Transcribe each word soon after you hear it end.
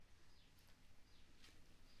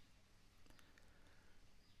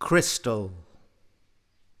Crystal.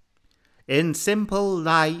 In simple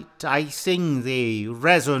light I sing thee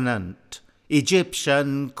resonant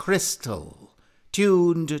Egyptian crystal,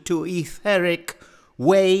 tuned to etheric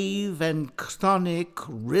wave and chthonic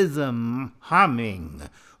rhythm, humming,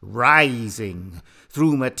 rising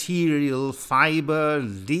through material fiber,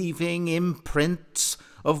 leaving imprints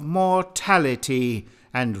of mortality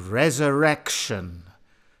and resurrection,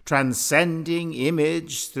 transcending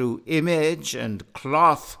image through image and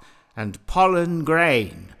cloth and pollen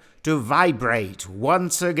grain, to vibrate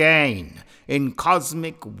once again in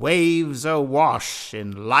cosmic waves awash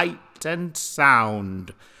in light and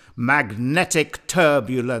sound, magnetic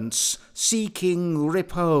turbulence seeking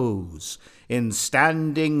repose in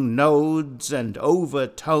standing nodes and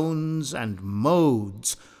overtones and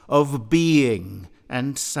modes of being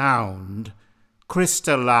and sound,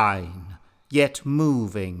 crystalline yet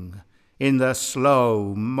moving in the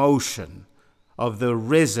slow motion of the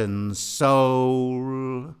risen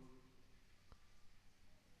soul.